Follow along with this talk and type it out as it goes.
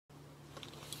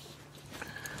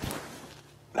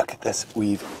at this.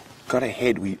 We've got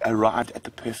ahead. We arrived at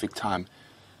the perfect time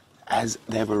as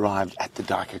they've arrived at the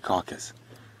darker carcass.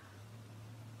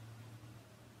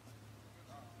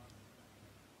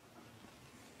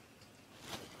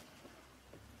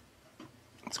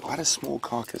 It's quite a small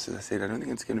carcass, as I said. I don't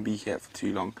think it's going to be here for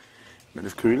too long. But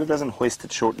if Karula doesn't hoist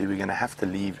it shortly, we're going to have to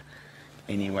leave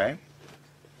anyway.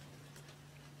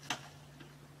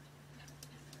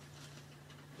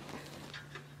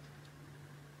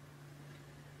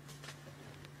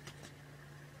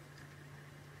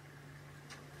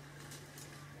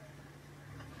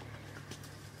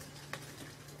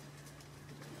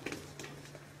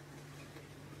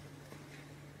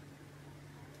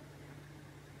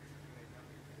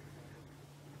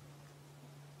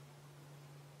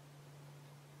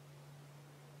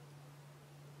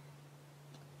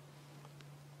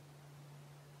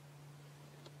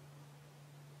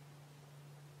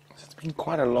 It's been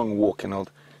quite a long walk, and you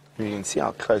can see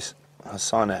how close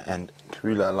Hasana and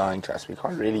Karula are lying to us. We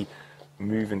can't really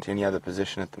move into any other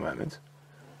position at the moment.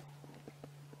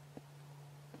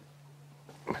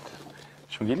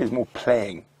 Xongile is more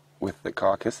playing with the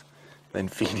carcass than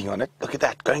feeding on it. Look at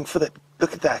that, going for the,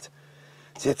 look at that.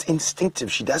 See, it's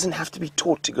instinctive. She doesn't have to be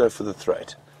taught to go for the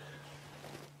throat.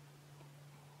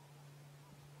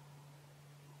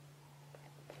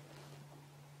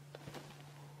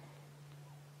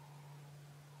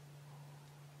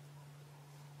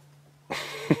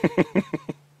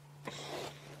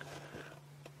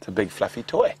 It's a big fluffy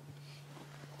toy.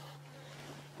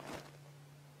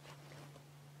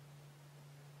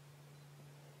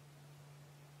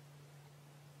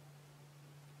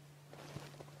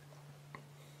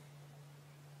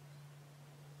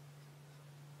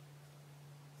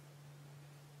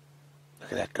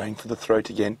 Look at that, going for the throat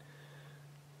again.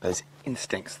 Those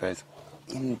instincts, those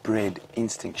inbred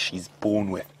instincts she's born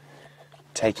with,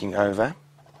 taking over.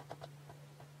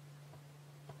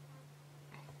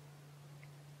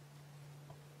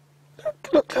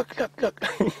 Look.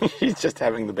 He's just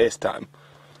having the best time.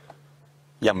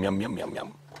 Yum, yum, yum, yum,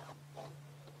 yum.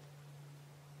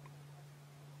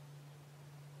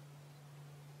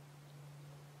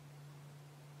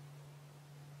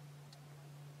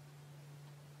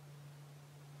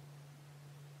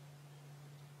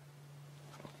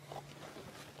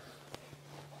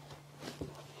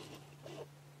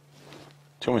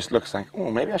 It almost looks like,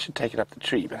 oh, maybe I should take it up the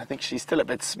tree, but I think she's still a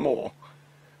bit small.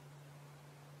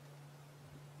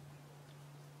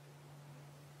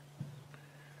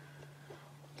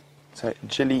 So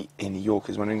Jilly in New York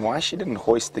is wondering why she didn't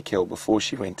hoist the kill before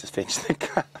she went to fetch the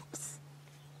cubs.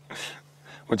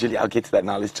 Well, Jilly, I'll get to that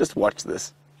now. Let's just watch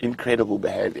this incredible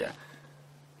behavior.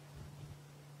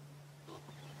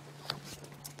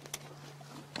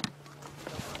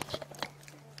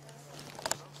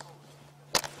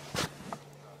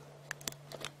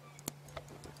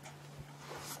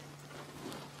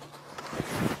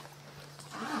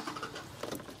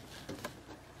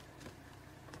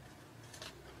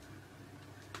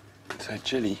 So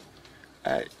Jilly,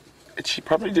 she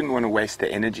probably didn't want to waste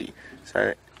the energy.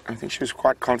 So I think she was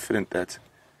quite confident that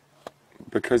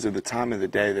because of the time of the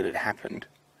day that it happened,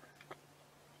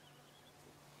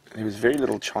 there was very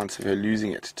little chance of her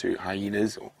losing it to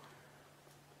hyenas or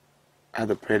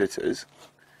other predators.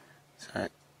 So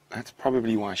that's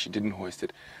probably why she didn't hoist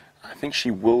it. I think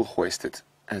she will hoist it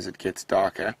as it gets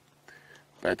darker.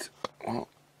 But, well,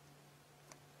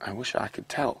 I wish I could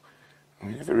tell.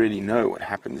 We never really know what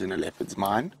happens in a leopard's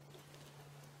mind.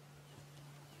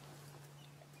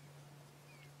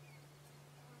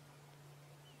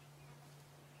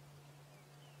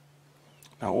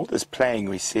 Now, all this playing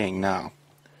we're seeing now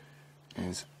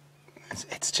is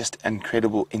it's just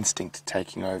incredible instinct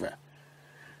taking over.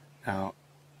 Now,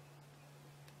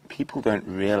 people don't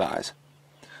realize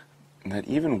that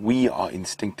even we are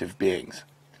instinctive beings.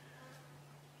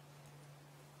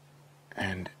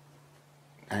 And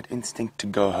that instinct to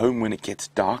go home when it gets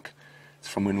dark is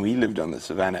from when we lived on the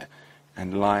savannah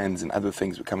and lions and other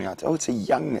things were coming out. Oh, it's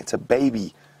a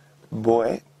baby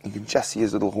boy. You can just see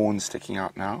his little horns sticking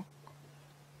out now.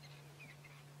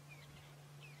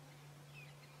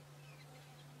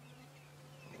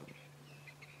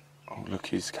 Oh, look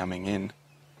who's coming in.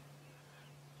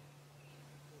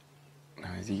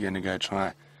 Now, is he going to go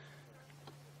try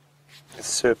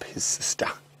usurp his sister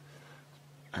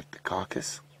at the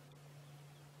carcass?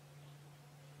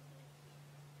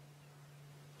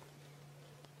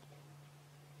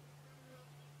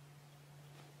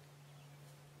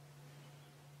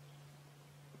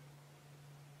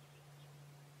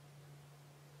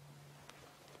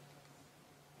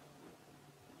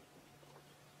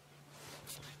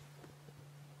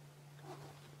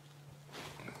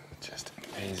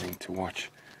 amazing to watch.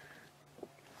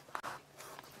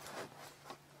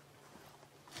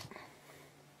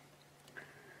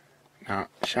 Now,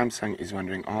 Shamsung is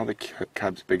wondering, are the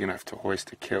cubs big enough to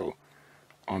hoist a kill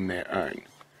on their own?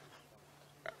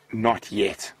 Not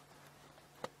yet,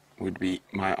 would be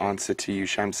my answer to you,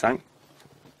 Shamsung.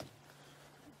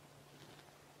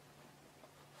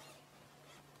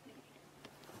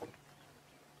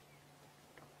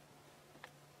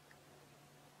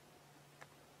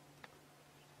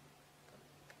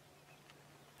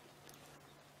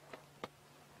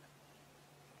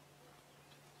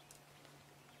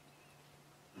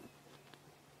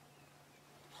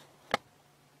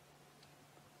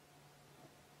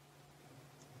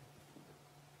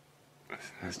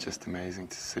 It's just amazing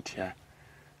to sit here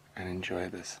and enjoy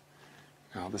this.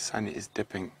 Now the sun is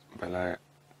dipping below.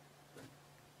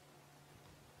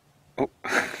 Oh,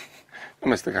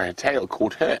 almost like a tail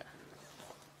caught her.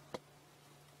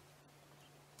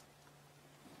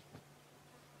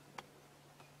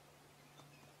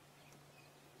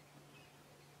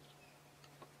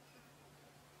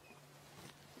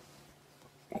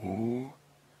 Oh,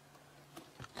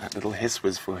 that little hiss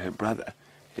was for her brother.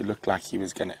 He looked like he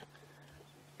was going to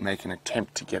make an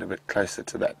attempt to get a bit closer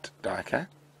to that duiker.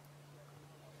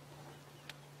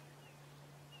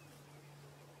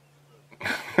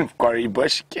 Quarry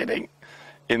bush getting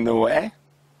in the way.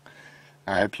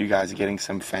 I hope you guys are getting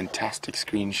some fantastic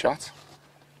screenshots.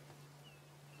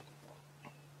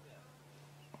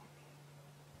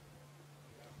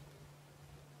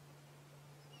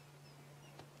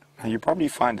 Now you probably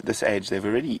find at this age they've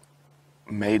already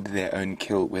made their own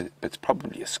kill with, it's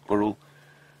probably a squirrel.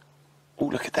 Oh,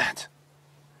 look at that.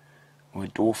 Or a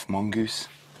dwarf mongoose.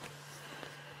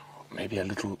 Maybe a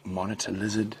little monitor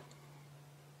lizard.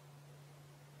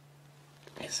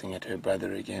 Hissing at her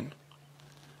brother again.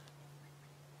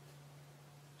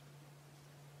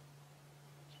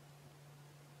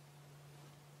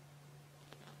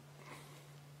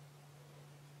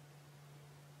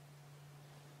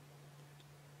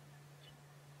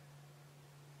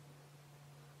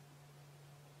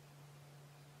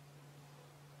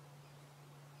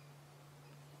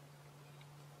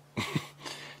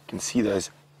 You can see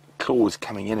those claws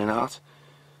coming in and out.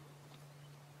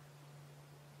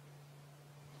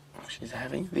 She's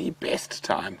having the best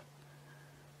time.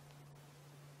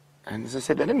 And as I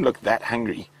said, they didn't look that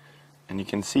hungry. And you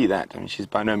can see that. I mean, she's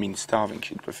by no means starving.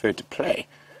 She'd prefer to play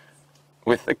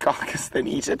with the carcass than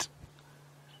eat it.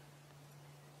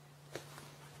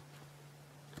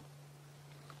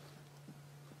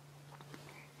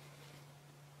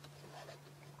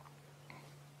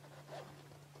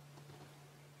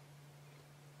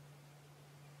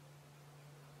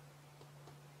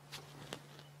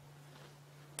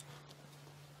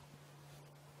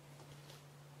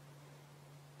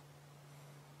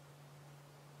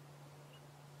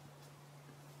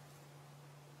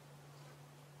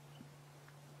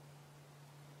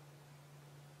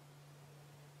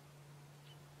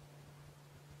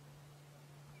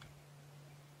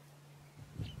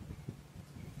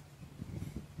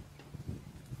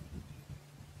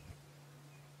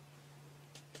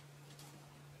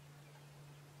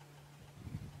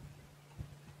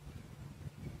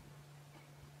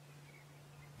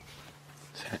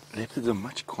 Leopards are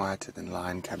much quieter than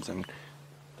lion cubs. I mean,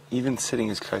 even sitting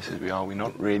as close as we are, we're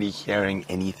not really hearing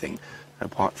anything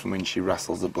apart from when she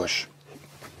rustles the bush.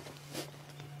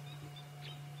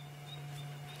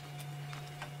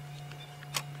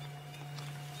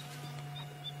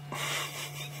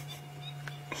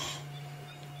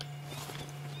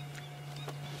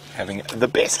 Having the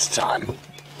best time.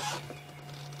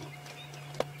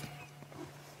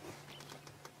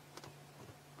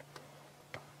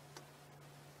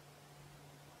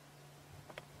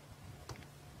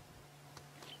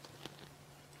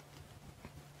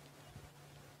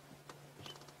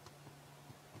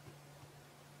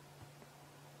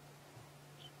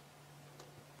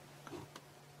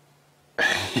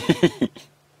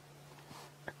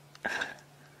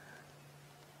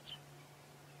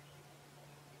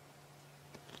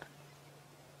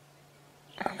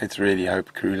 Let's really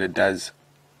hope Karula does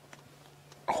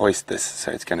hoist this,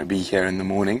 so it's going to be here in the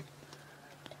morning.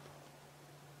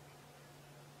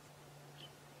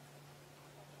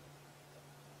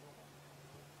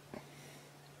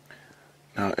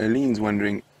 Now, Erlene's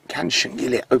wondering, can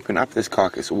Xongile open up this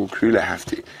carcass, or will Karula have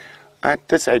to? At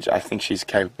this age, I think she's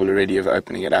capable already of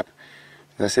opening it up.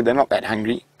 As I said, they're not that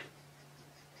hungry.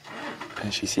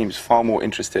 And she seems far more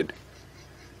interested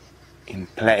in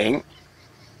playing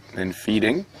than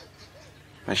feeding.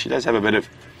 Now, she does have a bit of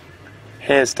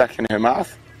hair stuck in her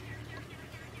mouth.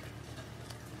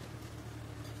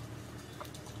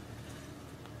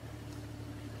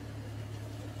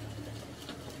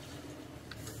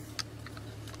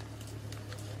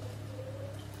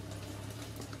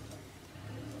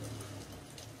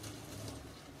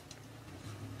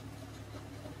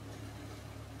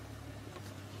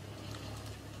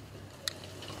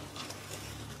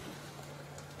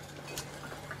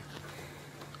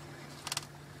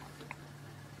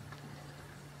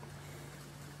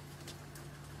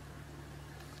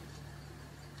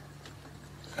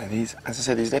 So these, as I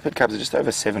said, these leopard cubs are just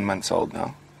over 7 months old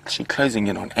now. Actually closing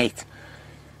in on 8.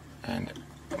 And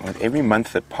with every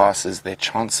month that passes, their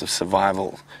chance of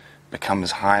survival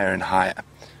becomes higher and higher.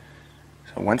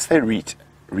 So once they reach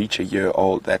a year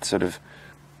old, that sort of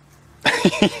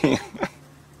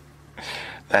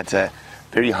that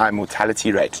very high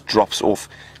mortality rate drops off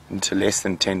into less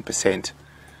than 10%.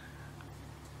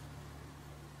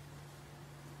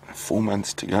 4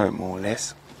 months to go, more or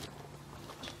less.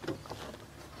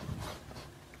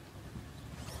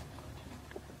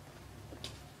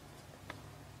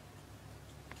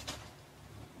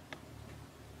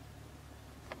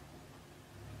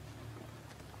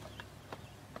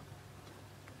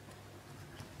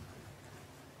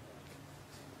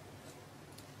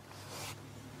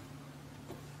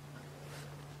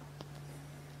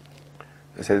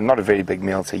 So it's not a very big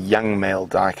male, it's a young male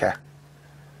duiker,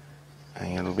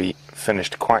 and it'll be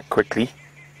finished quite quickly.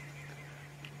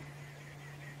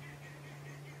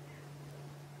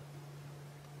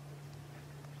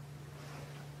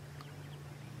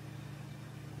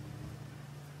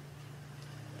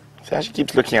 So as she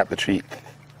keeps looking at the tree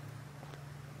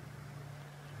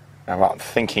about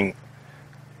thinking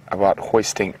about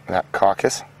hoisting that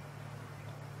carcass,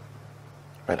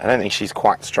 but I don't think she's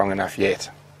quite strong enough yet.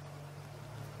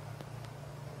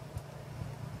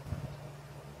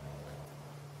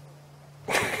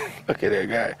 Look at her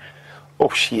go. Oh,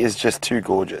 she is just too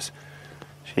gorgeous.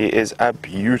 She is a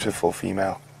beautiful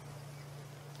female.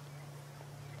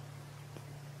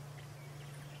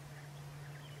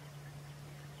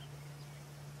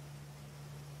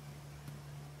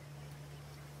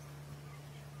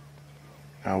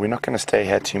 Now, we're not going to stay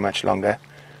here too much longer.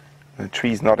 The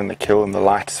tree's not in the kill and the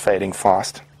light is fading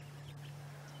fast.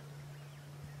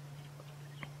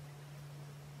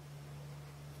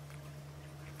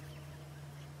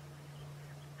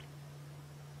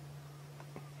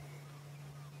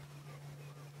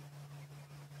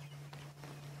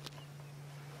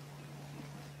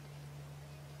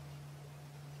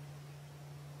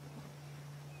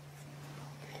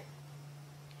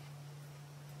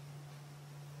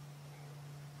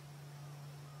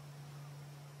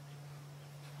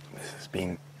 This has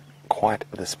been quite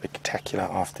the spectacular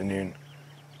afternoon.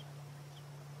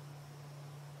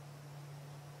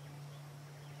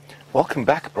 Welcome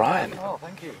back, Brian. Oh,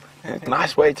 thank you.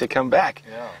 Nice way to come back.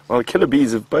 Yeah. Well, the killer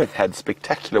bees have both had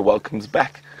spectacular welcomes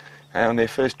back on their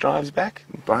first drives back.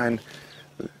 Brian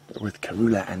with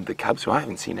Karula and the cubs, who I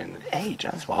haven't seen in an age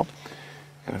as well.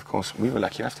 And of course, we were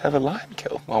lucky enough to have a lion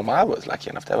kill. Well, I was lucky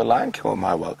enough to have a lion kill on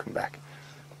my welcome back.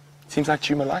 Seems like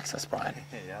Juma likes us, Brian.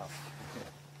 Yeah.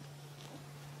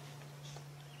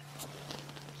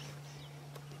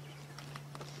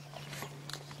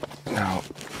 Now,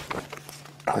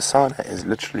 Hasana is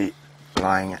literally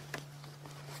lying.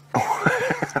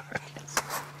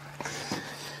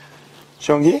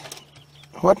 Xongile,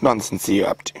 what nonsense are you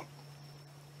up to?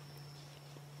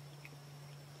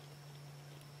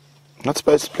 Not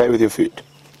supposed to play with your food.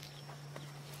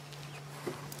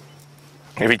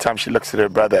 Every time she looks at her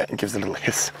brother and gives a little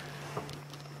hiss.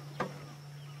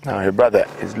 Now her brother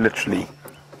is literally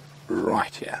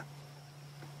right here.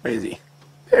 Where is he?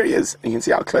 There he is. You can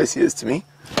see how close he is to me.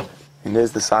 And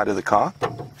there's the side of the car.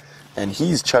 And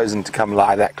he's chosen to come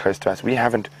lie that close to us. We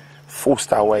haven't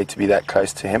forced our way to be that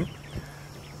close to him.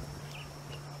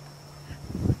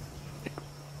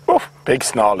 Oh, big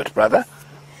snarlet, brother.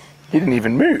 He didn't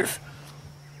even move.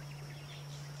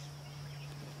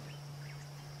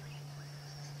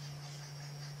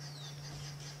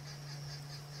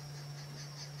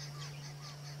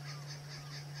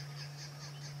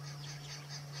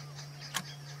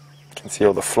 You can see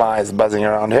all the flies buzzing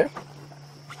around here.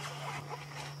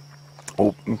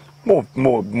 Or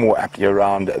more aptly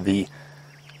around the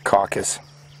carcass.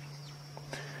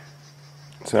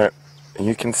 So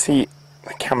you can see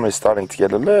the camera is starting to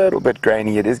get a little bit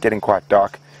grainy. It is getting quite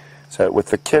dark. So with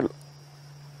the kill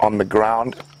on the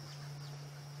ground,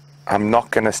 I'm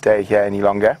not going to stay here any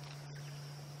longer.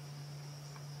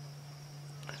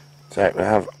 So we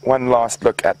have one last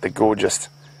look at the gorgeous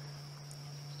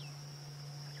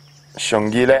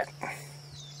Xongile,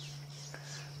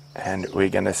 and we're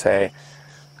going to say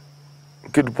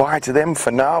goodbye to them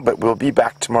for now, but we'll be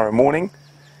back tomorrow morning.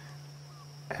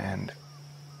 And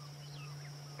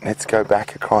let's go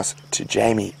back across to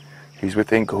Jamie, who's with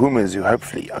the Nkahumas, who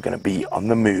hopefully are going to be on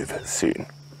the move soon.